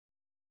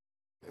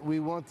We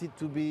want it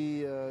to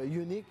be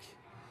unique,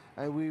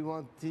 and we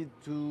wanted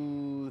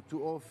to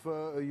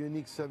offer a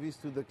unique service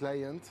to the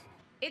client.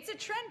 It's a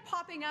trend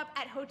popping up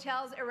at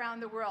hotels around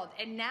the world,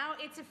 and now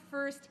it's a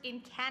first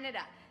in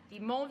Canada. The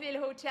Montreal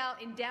Hotel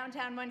in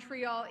downtown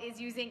Montreal is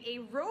using a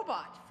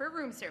robot for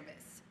room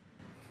service.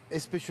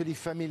 Especially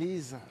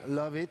families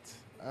love it.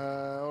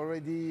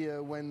 Already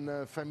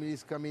when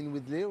families come in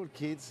with little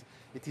kids,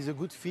 it is a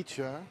good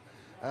feature.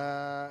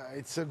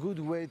 It's a good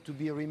way to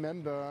be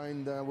remembered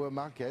in our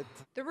market.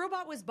 The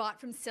robot was bought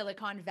from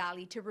Silicon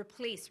Valley to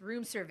replace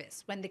room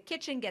service. When the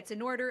kitchen gets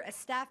an order, a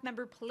staff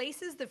member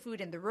places the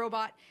food in the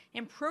robot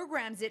and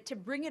programs it to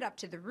bring it up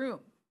to the room.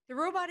 The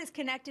robot is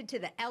connected to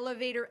the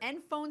elevator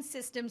and phone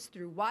systems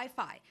through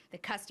Wi-Fi. The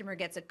customer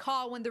gets a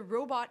call when the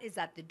robot is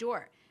at the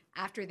door.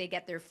 After they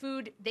get their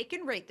food, they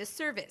can rate the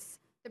service.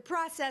 The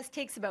process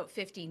takes about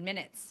 15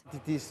 minutes.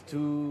 It is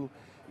to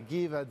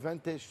give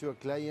advantage to a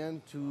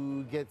client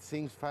to get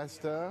things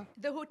faster.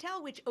 The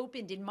hotel, which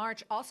opened in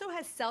March, also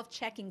has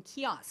self-checking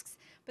kiosks.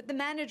 But the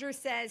manager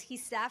says he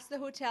staffs the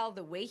hotel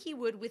the way he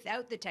would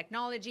without the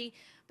technology,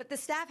 but the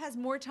staff has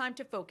more time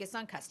to focus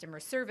on customer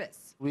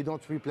service. We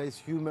don't replace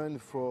human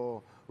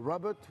for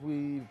robot,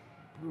 we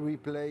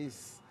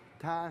replace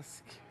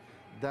tasks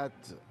that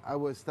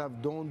our staff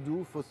don't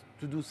do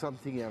to do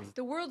something else.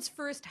 The world's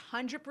first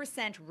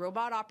 100%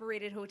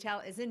 robot-operated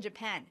hotel is in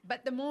Japan,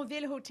 but the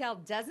Montreal Hotel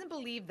doesn't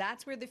believe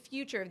that's where the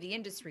future of the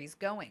industry is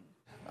going.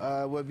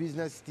 Our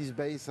business is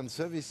based on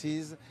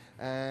services,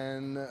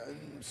 and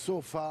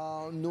so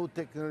far no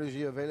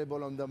technology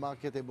available on the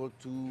market able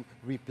to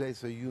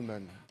replace a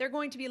human. They're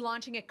going to be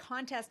launching a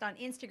contest on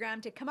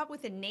Instagram to come up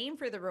with a name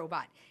for the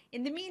robot.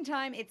 In the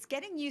meantime, it's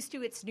getting used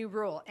to its new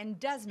role and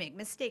does make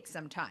mistakes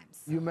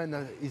sometimes. Human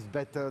is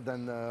better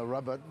than a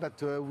robot, but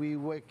we're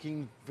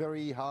working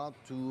very hard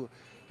to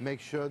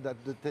make sure that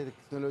the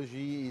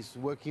technology is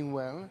working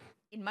well.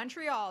 In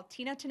Montreal,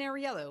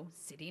 Tenneriello,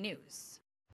 City News.